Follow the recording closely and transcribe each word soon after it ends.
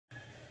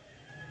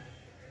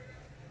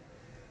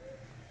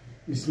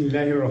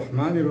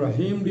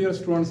Bismillahirrahmanirrahim. Dear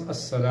students,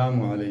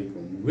 Assalamu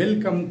alaikum.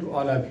 Welcome to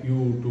all of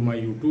you to my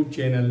YouTube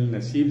channel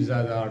NASIB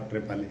Zada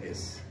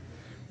SSS.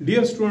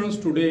 Dear students,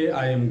 today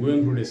I am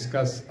going to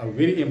discuss a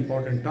very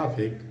important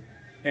topic,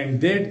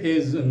 and that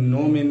is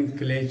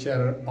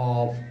nomenclature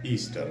of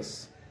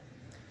Esters.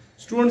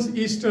 Students,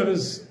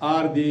 Esters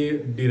are the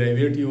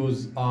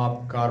derivatives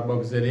of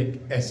carboxylic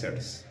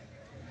acids.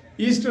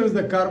 Esters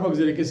the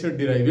carboxylic acid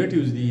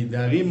derivatives the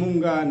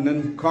munga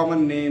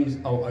non-common names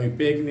or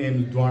IUPAC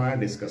names dwana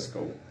discuss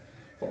ko.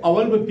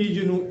 Awal ba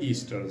pijunu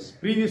Esters.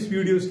 Previous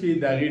videos ki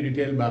dagi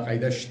detail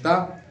baqaida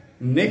shta.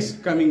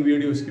 Next coming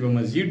videos ki ba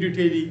mazid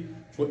detaili.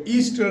 For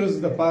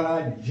Esters the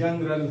para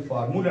general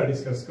formula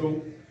discuss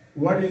ko.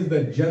 What is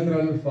the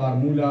general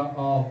formula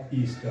of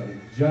Esters?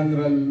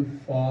 General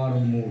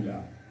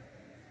formula.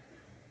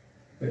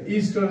 The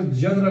Esters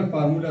general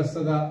formula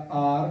sada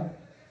are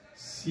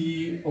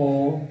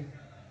CO,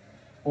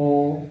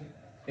 O,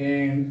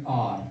 and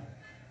R.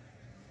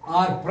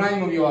 R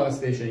prime of your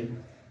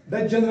station.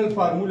 The general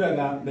formula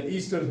na the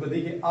Esters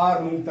badeke R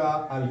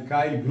munta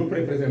alkyl group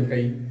represent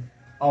kai.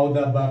 Or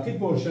the baki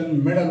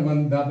portion middle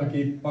one da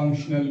baki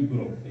functional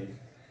group.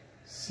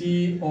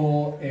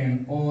 CO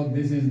and O,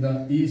 this is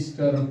the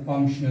Ester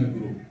functional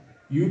group.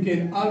 You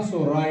can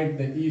also write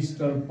the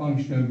Ester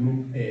functional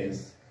group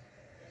as.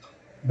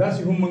 Thus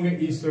you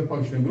humanga Ester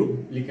functional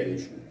group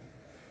likalishu.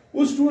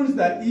 Us students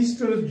the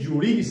Esters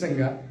jodi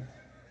gisanga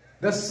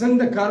the sang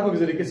the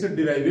carboxylic acid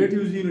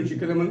derivatives in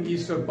chikalamang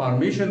Ester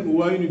formation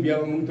uwa in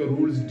biya among the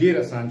rules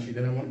dear asan shi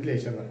the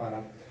nomenclature na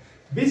para.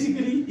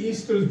 Basically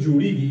Esters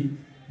jodi gi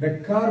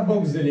the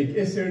carboxylic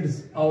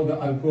acids or the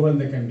alcohol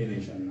the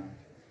combination na.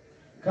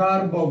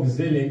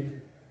 Carboxylic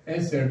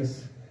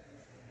acids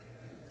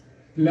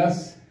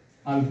plus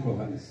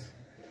alcohols.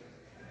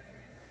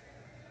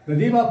 The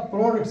deva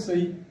products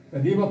say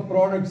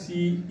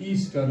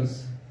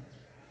Esters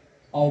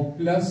or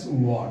plus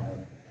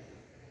water.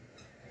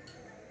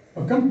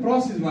 A come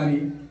process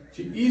mani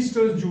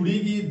Esters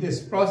judigi.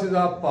 This process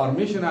of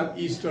formation of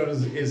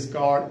Esters is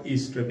called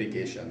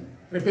esterification.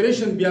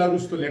 Preparation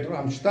biarus to later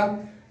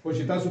amshta.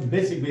 Pochita so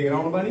basic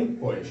background mani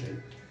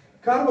poeshe.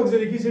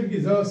 Carboxylic acid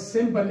is a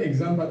simple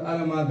example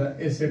alama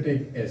the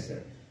acetic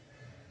acid.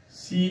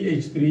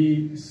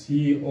 CH3,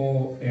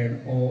 CO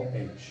and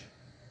OH.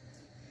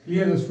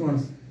 Clear the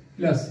students?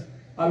 Plus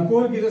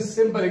alcohol is a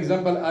simple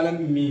example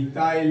alam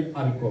methyl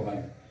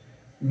alcohol.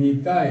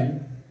 Methyl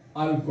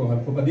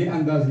alcohol. So padi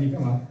andaz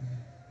likama.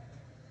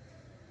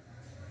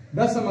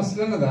 Das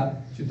masla na da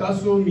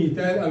chitaso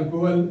methyl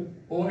alcohol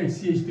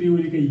OHCH3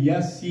 will be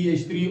yes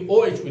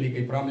CH3OH will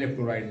be from left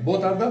to right.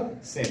 Both are the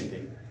same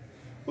thing.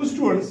 So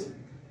students,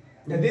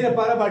 there are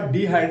para about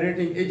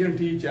dehydrating agent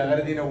which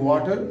agar dina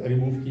water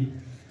remove ki.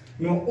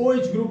 Now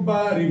OH group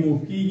ba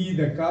remove ki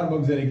the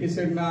carboxylic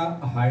acid na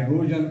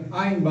hydrogen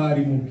ion ba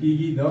remove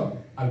ki the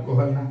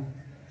alcohol na.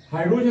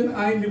 Hydrogen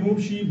ion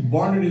remove she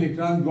bonded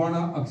electron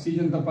dwana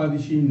oxygen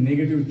tapadishi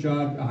negative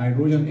charge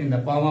hydrogen in the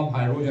palm of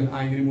hydrogen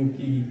ion remove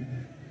ki.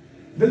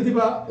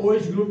 Daltiba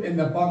OH group in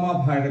the palm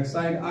of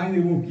hydroxide ion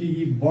remove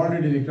ki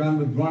bonded electron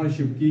with dwana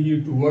shift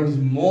ki towards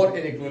more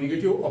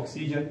electronegative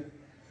oxygen.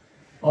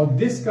 Or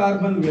this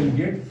carbon will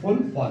get full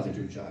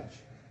positive charge.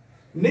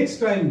 Next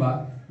time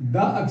ba the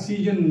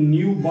oxygen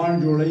new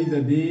bond jodai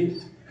the day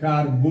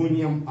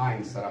carbonium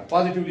ion sara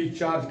positively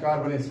charged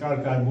carbon is called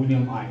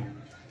carbonium ion.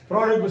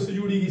 Product was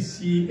judi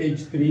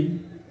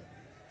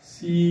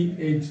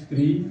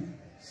CH3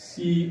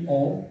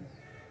 CO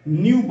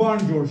new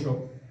bond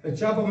jod the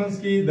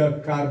chapamansky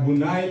the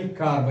carbonyl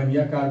carbon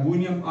ya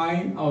carbonium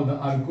ion or the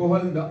alcohol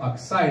the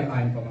oxide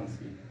ion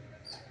pamansky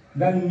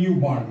then new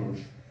bond jod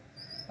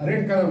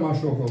red color ma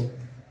show ko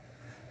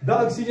the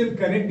oxygen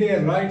connect the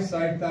right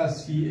side ta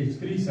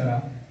CH3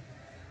 sara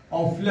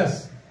or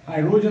plus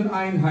hydrogen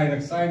ion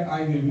hydroxide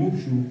ion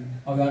remove shu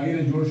or the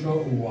again jod show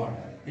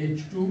water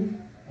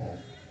H2O.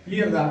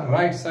 Clear the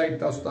right side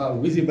ta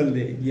visible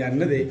de ya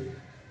na de.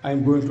 I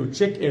am going to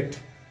check it.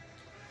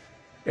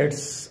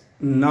 It's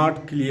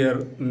not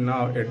clear.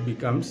 Now it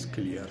becomes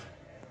clear.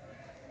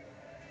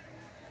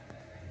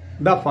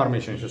 The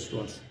formation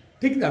students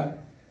ठीक था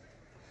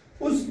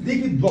उस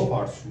देखिए दो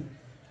पार्ट्स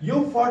यो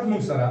पार्ट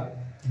मुसरा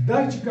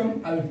द चिकम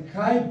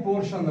alkyl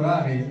portion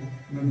रहे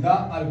the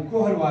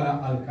alcohol वाला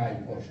alkyl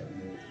portion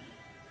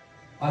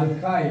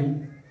alkyl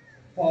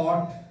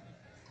part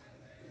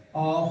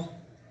of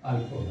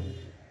alcohol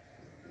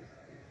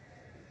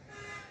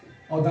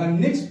और the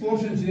next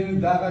portion chin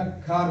the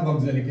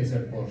carboxylic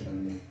acid portion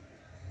में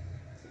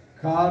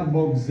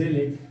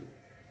carboxylic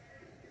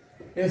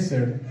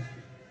acid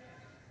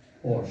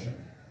portion.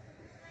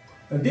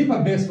 The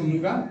deeper base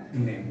munga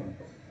name.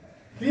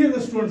 Clear the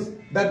students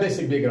that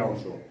basic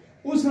background show.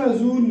 Usra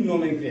zoon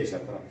nomenclature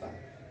karata.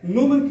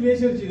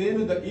 Nomenclature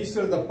chidenu the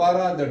Esters the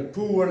para the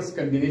two words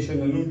combination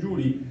num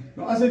judi.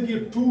 Now asal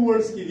ki two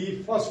words ki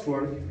li first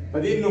word,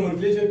 but in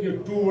nomenclature ki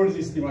two words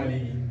istemali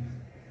ki.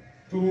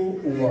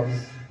 Two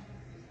words.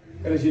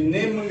 Kala ji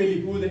name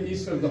mangali ku the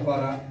Esters the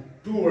para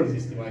two words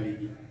istemali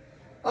ki.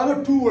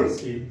 Agar two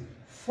words ki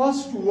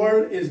first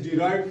word is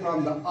derived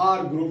from the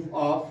R group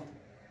of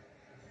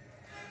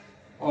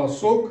or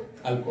soak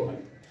alcohol.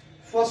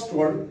 First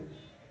word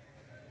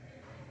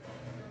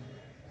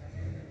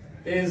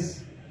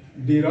is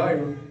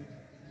derived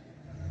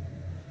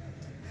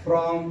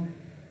from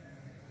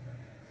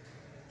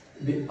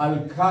the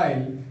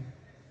alkyl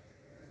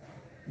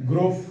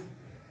group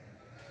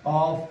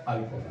of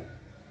alcohol.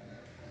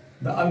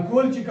 The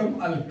alcohol chikam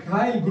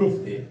alkyl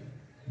group de,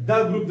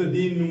 the group the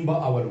din number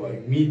our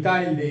way.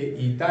 Methyl de,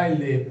 ethyl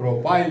de,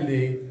 propyl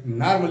de,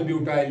 normal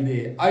butyl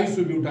de,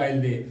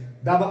 isobutyl de,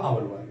 daba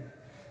our way.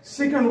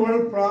 Second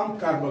word from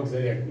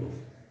carboxylate group.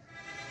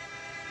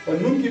 The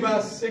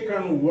nunkiba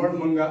second word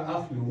manga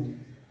aflu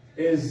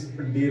is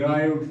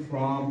derived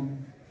from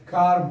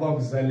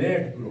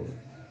carboxylate group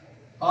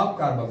of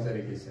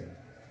carboxylic acid.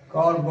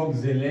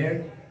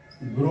 Carboxylate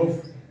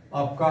group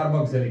of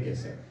carboxylic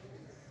acid.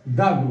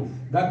 The group,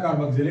 the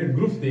carboxylate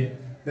group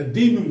the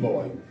D number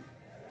value.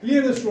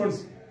 Clear the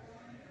students?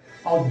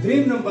 Our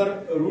dream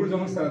number rules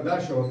among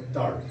Sarada show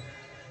third.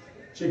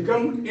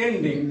 Chikam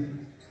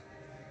ending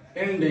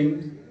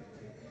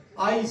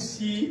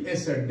IC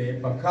acid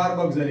de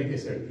carboxylic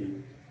acid की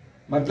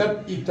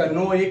मतलब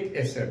ethanoic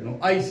acid no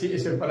IC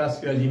acid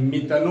plus राजी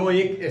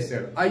methanoic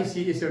acid IC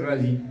acid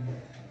राजी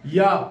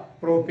या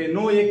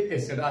propanoic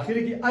acid आखिर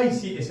की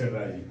IC acid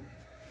राजी.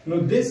 Now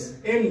this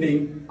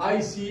ending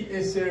IC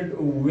acid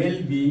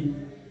will be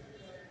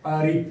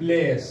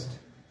replaced.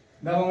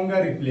 Now होगा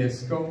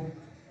replace को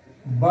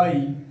by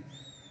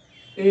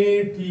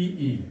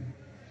ATE.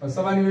 और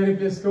सवानी में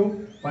replace को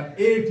पर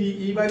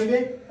ATE बारी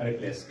में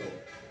replace को.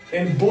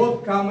 And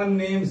both common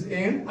names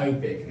and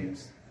IUPAC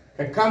names.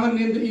 A common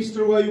name the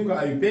Easter vayu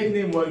ka IUPAC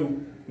name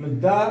vayu.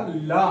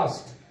 The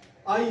last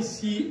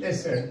IC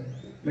acid,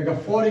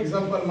 like for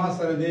example,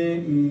 masara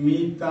de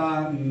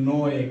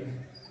methanoic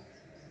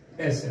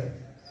acid.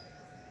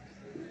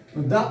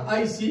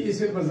 The IC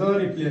acid was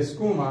replaced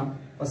kuma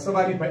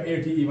pasabani pa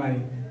ATE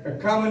mani. A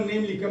common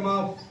name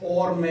likama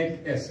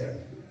formic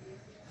acid.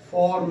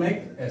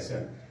 Formic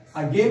acid.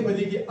 Again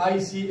badi ki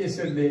IC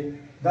acid de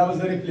that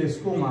was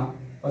replaced kuma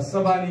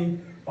pasabani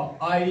pa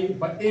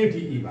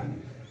ATE mani.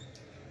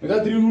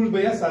 The three rules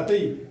by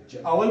Satai.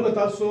 Awal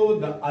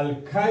bataso the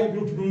alkyl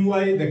group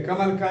numwai, the kam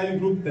alkyl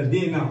group the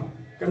day now.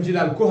 Come to the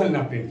alcohol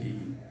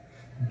napinki.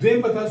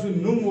 Then bataso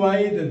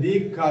numwai the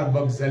day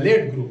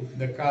carboxylate group.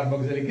 The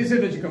carboxylic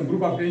acid which come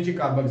group of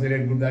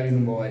carboxylate group that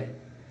numwai.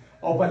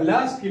 Open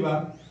last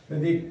kiba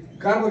the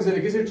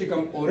carboxylic acid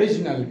chikam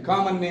original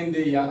common name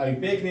de ya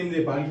IUPAC name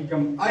de parki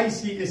kam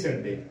IC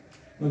acid de.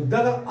 No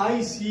the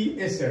IC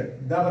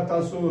acid da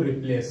bataso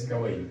replace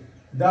kawai.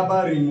 Da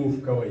ba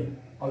remove kawai.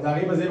 और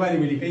दागे बजेबानी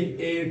मिली कई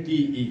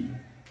ATE.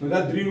 तो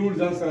दा three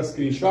rules answer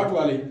screenshot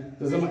वाले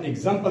तो जमा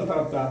एग्जांपल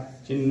तरफ था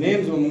जिन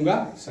नेम्स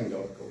वमुंगा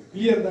संगवर को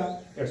क्लियर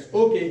दा इट्स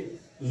ओके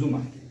जूम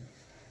आके.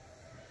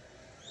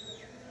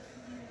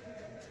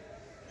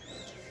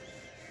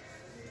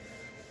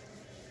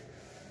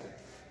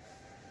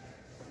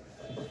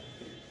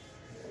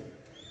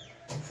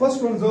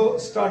 First one जो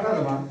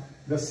starter वा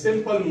the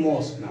simple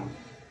most now.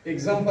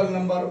 Example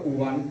number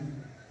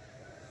 1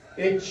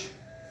 H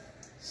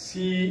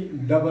C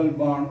double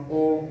bond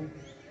O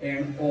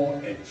and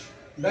OH.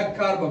 The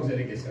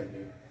carboxylic acid.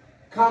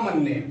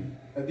 Common name.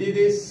 This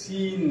is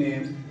C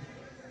name.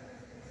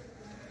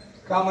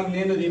 Common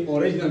name of the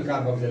original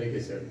carboxylic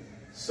acid.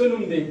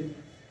 Synonym.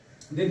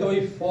 This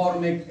is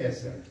formic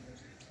acid.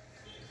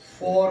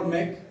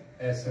 Formic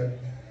acid.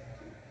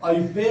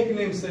 IUPAC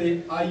name say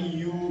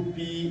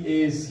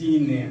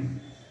IUPAC name.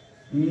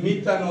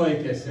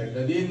 Methanoic acid.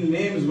 The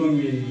names will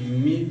be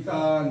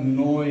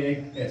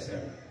methanoic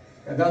acid.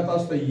 That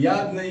was the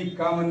yad nahi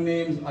common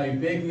names,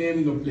 IUPAC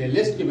name, the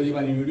playlist के बड़ी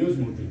वाली videos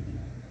मौजूद थी.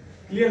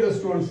 Clear the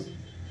students?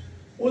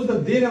 उस the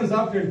दे नाम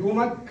जाप के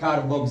coma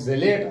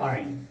carboxylate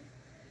ion,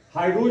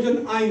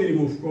 hydrogen ion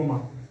remove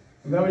coma.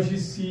 that was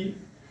C,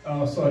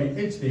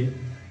 H de,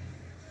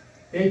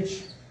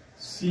 H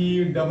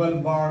C double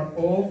bond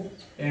O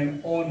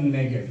and O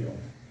negative.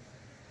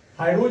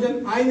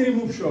 Hydrogen ion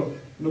remove show,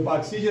 no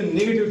oxygen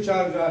negative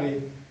charge आ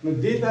रहे, नो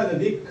देता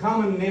the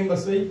common name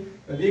Basai.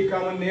 The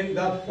common name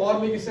the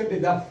formic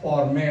acid the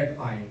format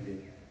ion.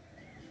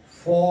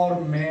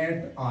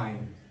 Format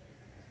ion.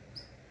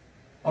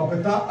 और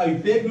कहता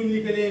IUPAC नून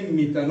लिखले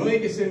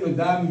methanoic acid no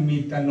the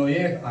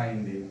methanoate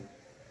ion they.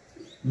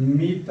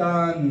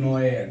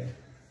 Methanoate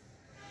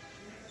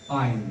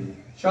ion they.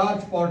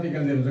 Charge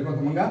particle दे मुझे को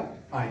तुमंगा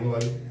ion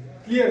वाले.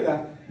 Clear दा?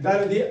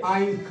 That the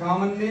ion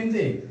common name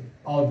दे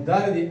और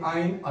that the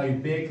ion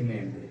IUPAC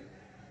name दे.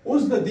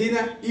 उस द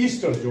देना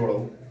Esters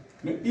जोड़ो.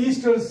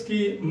 Esters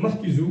की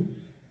मखिजू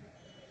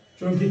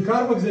चूंकि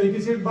कार्बोक्सिलिक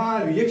एसिड बा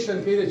रिएक्शन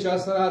के चा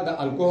सरा द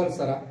अल्कोहल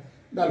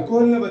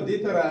ने बदे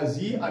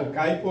तराजी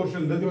अल्काइल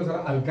पोर्शन द दिवस सरा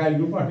अल्काइल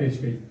ग्रुप अटैच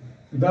कई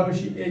द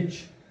बशी H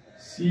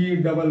C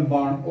double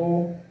bond O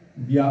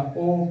बिया O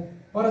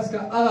परस का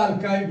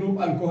अल्काइल ग्रुप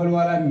अल्कोहल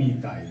वाला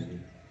मीथाइल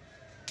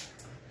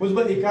उस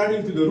बद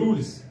अकॉर्डिंग टू द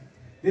रूल्स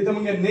दे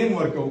तमंगे नेम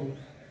वर्को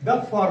द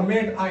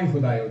फॉर्मेट आइन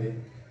खुदायो दे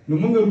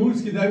नुमंग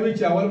रूल्स की दावे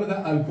चावल बदा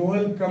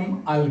अल्कोहल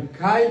कम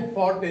अल्काइल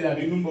पॉट दे ला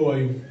रिनुम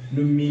बवायु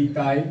नु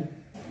मीथाइल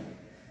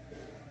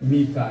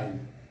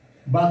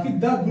باقی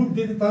دا گروپ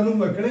دې ته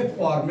نوم ورکړی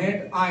فارمیټ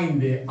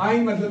آین دی.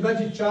 آین مطلب دا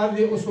چې چارج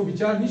دی اوس خو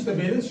چارج نشته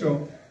بیلنس شو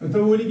نو ته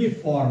ولیکې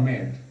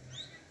فارمیټ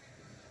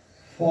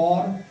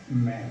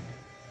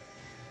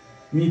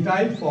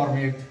میتایل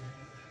فارمیټ.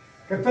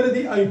 کته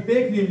دې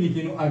ایوپیک نیم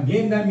لیکي نو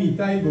اگین دا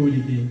میتایل به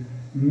ولیکي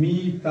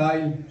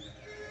میتایل.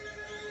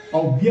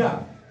 او بیا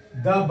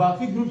دا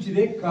باقی گروپ چې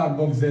دی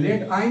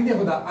کاربوکسیلیټ آین دی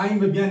خو دا آین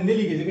به بیا نه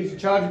لیکي ځکه چې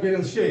چارج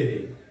بیلنس شوی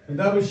دی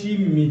دا به شي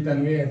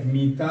میتانویټ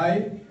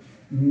میتایل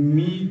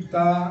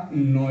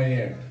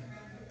میتانویټ.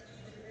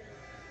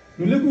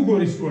 نو لږ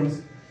وګورئ سټوډنټس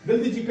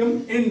دلته چې کوم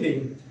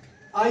اینډینګ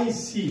آی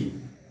سی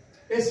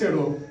ایسډ و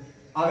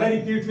هغه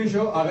ریپیټ نه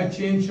شو هغه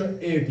چینج شو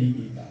اے ټي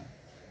ای ته.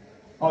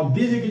 او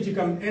دې ځای کې چې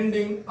کوم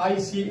اینډینګ آی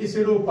سی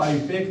ایسډ و په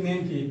ایوپیک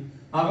نیم کې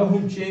هغه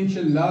هم چینج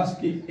شو لاست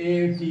کې اے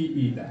ټي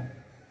ای ته.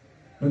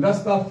 نو دا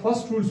ستا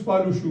فرست رولز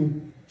فالو شو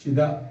چې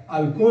دا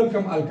الکوهل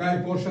کم الکایل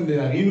پورشن دی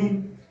هغې نوم.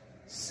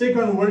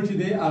 سیکنډ ورډ چې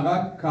دی هغه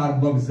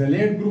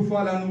کاربوکسیلیټ ګروپ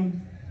والا نوم.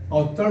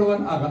 او third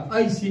one aga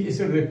IC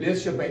acid replace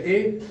شو په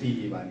ATE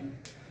باندې.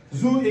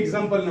 زو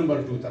example number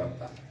 2 طرف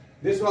ته.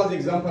 This was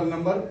example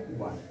number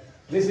 1.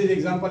 This is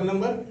example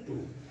number 2.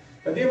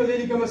 په دې باندې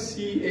لیکم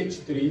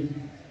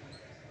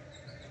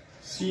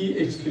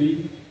CH3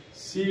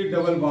 C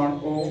double bond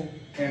O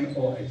and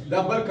OH. دا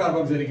بل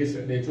کاربوکسیلیک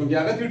ایسڈ دی چې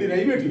هغه ته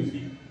ډیرایویټیو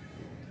دي.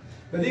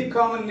 په دې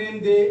کامن نیم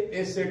دی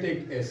ایسیټیک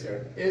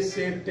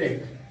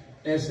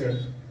ایسڈ.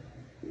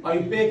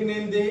 ایوپیک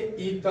نیم دی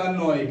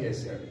ایتانوئک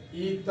ایسڈ.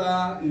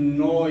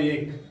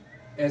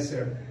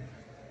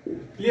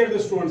 کلیئر د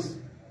سټوډنټس.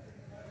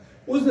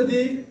 اوس د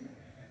دې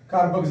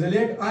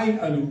کاربوکسیلیټ آین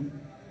الو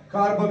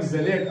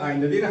کاربوکسیلیټ آین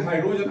د دې نه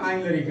هایدروجن آین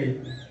لري کوي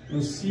نو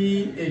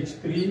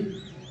CH3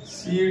 C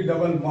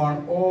double bond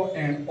O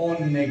and O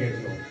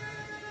negative.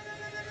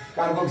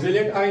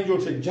 کاربوکسیلیټ آین جوړ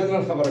شي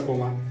جنرال خبره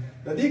کومه.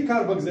 د دې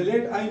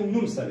کاربوکسیلیټ آین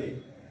نوم څه دی؟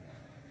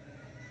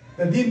 د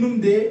دې نوم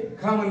دی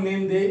کامن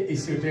نیم دی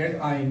ایسیټیټ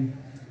آین.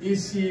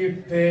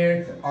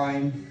 ایسیټیټ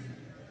آین.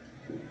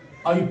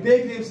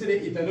 ایوپیک نیم سره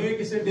ایتانوئک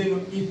ایسڈ دی نو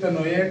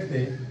ایتانویټ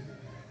دی.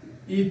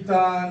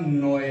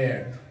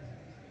 ایتانویټ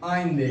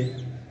آین دی.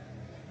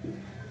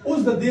 اوس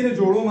د دې نه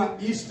جوړوم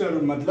ایسټر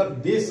مطلب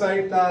دې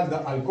سایډ ته د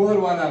الکوهل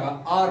والا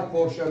آر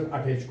پورشن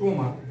اٹیچ کوم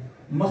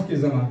مخکې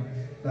زما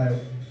دا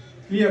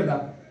کلیئر ده.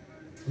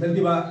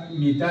 دلته با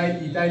میتایل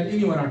ایتایل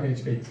اینی ور اٹیچ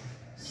کړي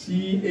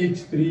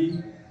CH3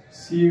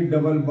 C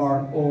double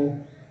bond O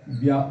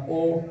بیا O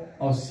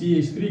او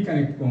CH3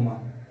 کنیکټ کوم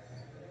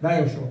دا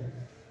یو شو.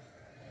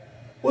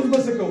 اوس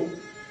بس کو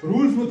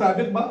رولز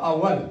مطابق به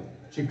اول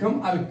چې کوم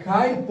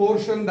الکایل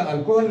پورشن د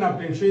الکوهل نه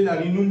اپټین شي دا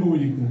نوم به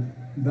ولیکو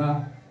دا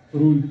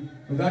رول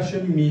دا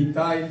شم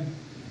میتایل.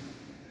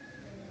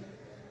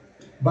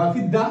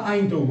 باقی دا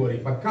آین ته وګورئ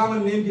په کامن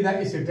نیم کې دا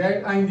ایسیټیټ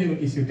آین دی نو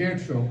ایسیټیټ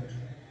شو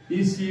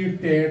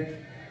ایسیټیټ.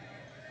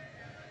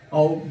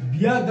 او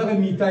بیا دغه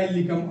میتایل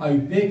لیکم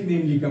ایوپیک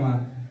نیم لیکم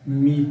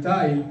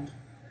میتایل.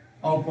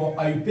 او په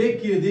ایوپیک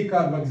کې د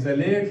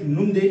کاربوکسیلیټ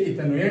نوم دی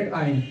ایتانویټ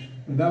آین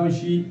دا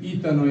وشي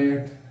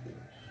ایتانویټ.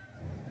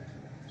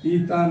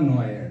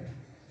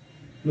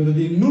 نو د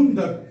دې نوم د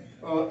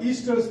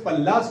ایسټرز په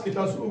لاس کې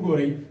تاسو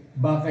وګورئ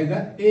باقاعده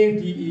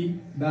ATE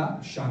دا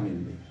شامل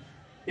دی.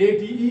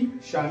 ATE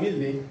شامل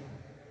دی.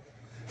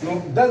 نو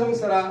دا زموږ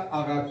سره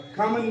هغه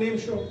کامن نیم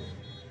شو.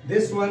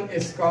 This one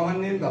is common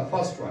name the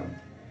first one.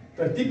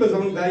 ترتیب به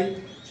زموږ دی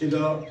چې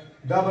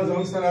دا به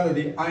زموږ سره د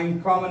دې آین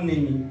کامن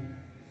نیم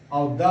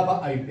او دا به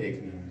ایوپیک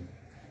نیم.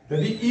 د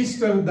دې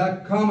ایسټر دا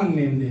کامن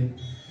نیم دی.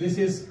 This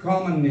is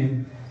common name.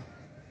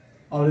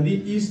 اور د دې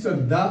ایسټر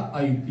دا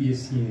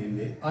IUPAC نیم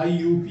دی.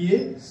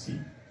 IUPAC.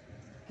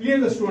 کلیئر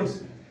د سټوډنټس.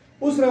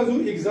 اوس راځو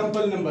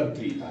एग्जांपल نمبر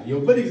 3 ته. یو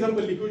بل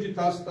एग्जांपल لیکو چې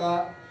تاسو ته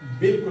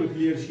بالکل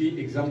کلیئر شي.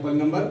 एग्जांपल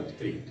نمبر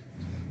 3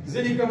 زه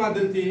لیکم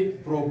دلته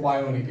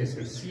پروپایونیک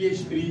ایسډ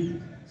CH3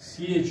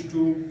 CH2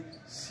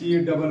 C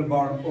double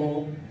bond O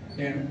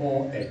and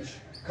OH.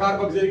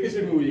 کاربوکسیلیک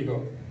ایسډ مې ولیکو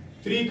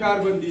 3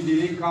 کاربن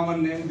دی کامن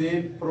نیم دی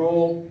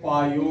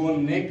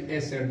پروپایونیک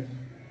ایسډ.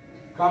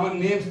 کامن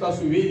نیمز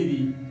تاسو ویلي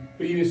دي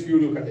پریویس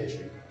ویډیو کتای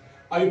شئ.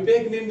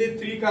 ایوپیک نیم دی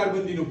 3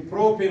 کاربن دی نو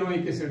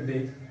پروپینوئک ایسډ دی.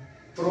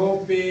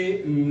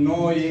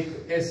 پروپینوئک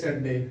ایسڈ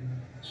دی.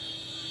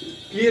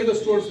 کلیئر د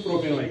سټوډنټس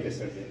پروپینوئک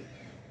ایسڈ دی.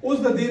 اوس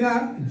د دې نه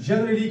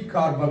جنرلی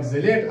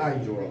کاربوکسیلیټ آین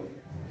جوړو.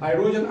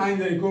 هایدروجن آین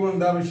د ریکومند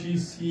دا وشي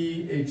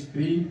CH3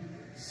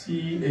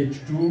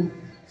 CH2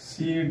 C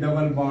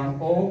double bond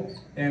O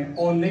and O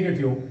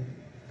negative.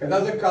 کدا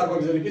ځکه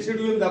کاربوکسیلیک ایسډ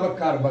ویم دا به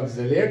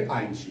کاربوکسیلیټ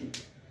آین شي.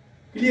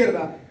 کلیئر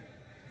ده.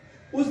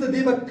 اوس د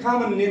دې به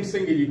کامن نیم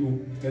څنګه لیکو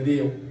د دې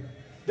یو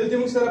دلته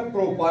موږ سره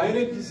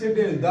پروپایونیک ایسډ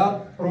دی دا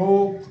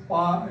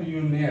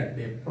پروپایونیټ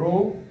دی.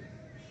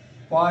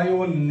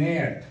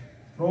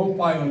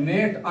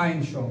 پروپایونیټ آین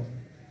شو.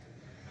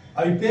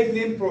 ایوپیک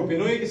نیم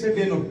پروپینوئک ایسډ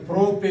دی نو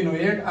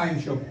پروپینویټ آین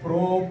شو.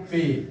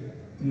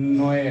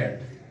 پروپینویټ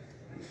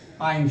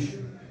آین شو.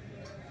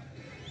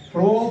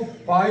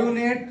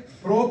 پروپایونیټ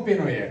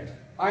پروپینویټ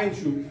آین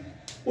شو.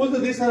 اوس د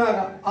دې سره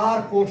آر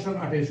پورشن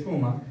اٹیچ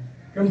کوم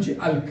کوم چې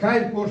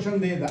الکایل پورشن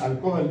دی د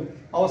الکوهل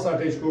او سره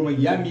اٹیچ کوم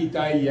یا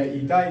میتایل یا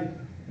ایتایل.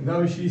 دا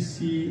بشي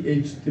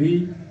CH3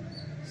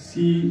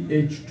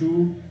 CH2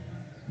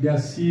 بیا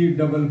C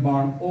ډبل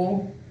بانډ O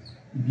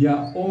بیا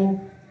O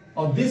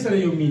او دې سره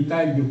یو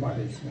میتایل ګروپ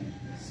اټیچ دی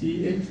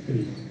CH3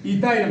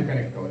 ایتایل هم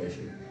کنیکټ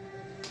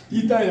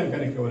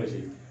کولای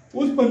شي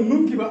اوس په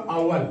نوم کې به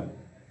اول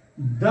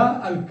دا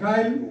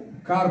الکایل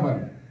کاربن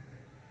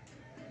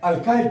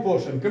alkyl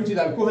portion کوم چې د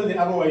الکوهل دی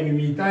هغه وایي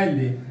میتایل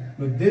دی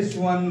نو this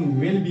one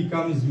will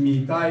becomes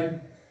methyl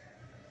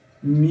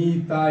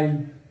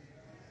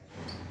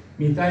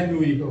نو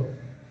ولیکو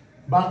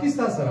باقي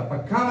ستاسو سره په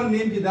کامن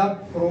نیم کې دا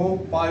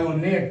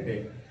پروپایونیټ دی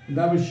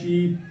دا به شي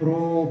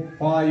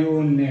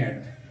پروپایونیټ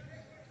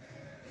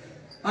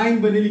آین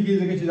باندې لیکي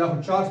ځکه چې دا خو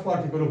چارج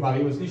پارټیکل په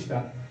هغې اوس نشته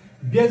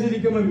بیا زه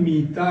لیکم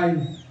میتایل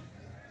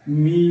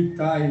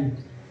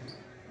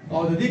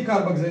او د دې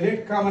کاربوکسیلیټ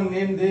کامن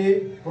نیم دی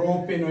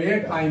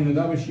پروپینویټ آین نو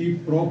دا به شي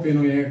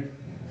پروپینویټ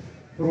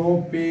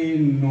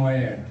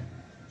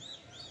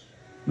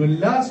نو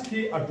لاست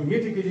کې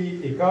اټومیټیکلی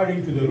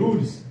اکارډینګ ټو د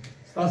رولز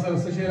ستاسو سره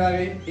څه شی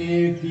راغی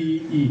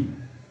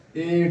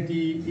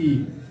ATE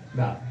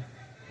دا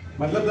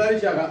مطلب دا دی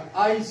چې هغه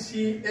IC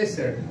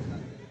اسید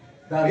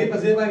د هغې په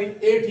ځای باندې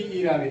ATE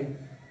راغی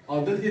او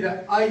دلته د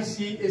IC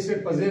اسید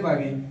په ځای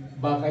باندې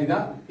باقاعده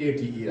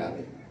ATE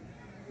راغی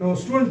نو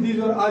students these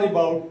are all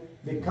about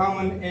the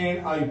common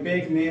and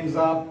IUPAC names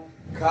of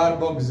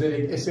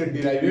carboxylic acid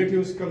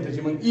derivatives کوم ته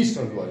چې موږ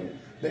ایسټر وایو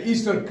د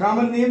ایسټر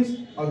common names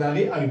او د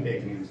هغې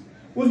IUPAC names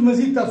اوس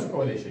مزید تاسو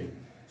کولی شئ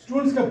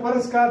students کا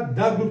فرض کا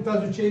دا ګروپ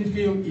تاسو چینج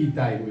کړئ او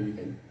ایتایل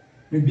ولیکئ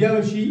نو بیا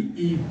به شي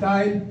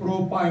ایتایل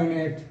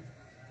پروپایونیټ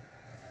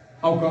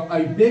او که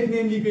IUPAC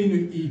نیم لیکئ نو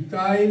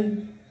ایتایل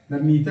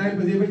د میتایل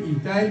په ځای به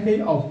ایتایل کوي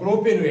او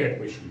پروپینویټ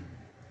به شي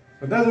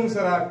نو دا زموږ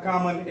سره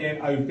common and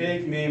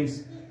IUPAC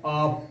names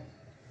of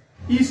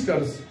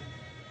ایسټرز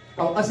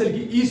او اصل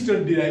کې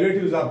ایسټر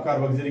ډیرایویټیوز اف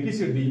کاربوکسیلیک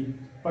اسید دي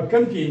په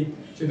کوم کې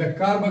چې د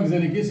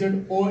کاربوکسیلیک اسید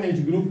OH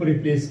ګروپ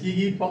ریپلیس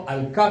کیږي په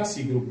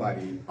الکاکسی ګروپ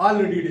باندې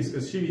already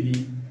ډیسکس شوی دي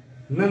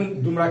نن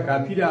دومره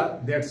کافی ده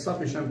that's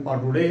sufficient for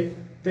today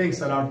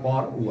thanks a lot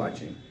for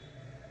watching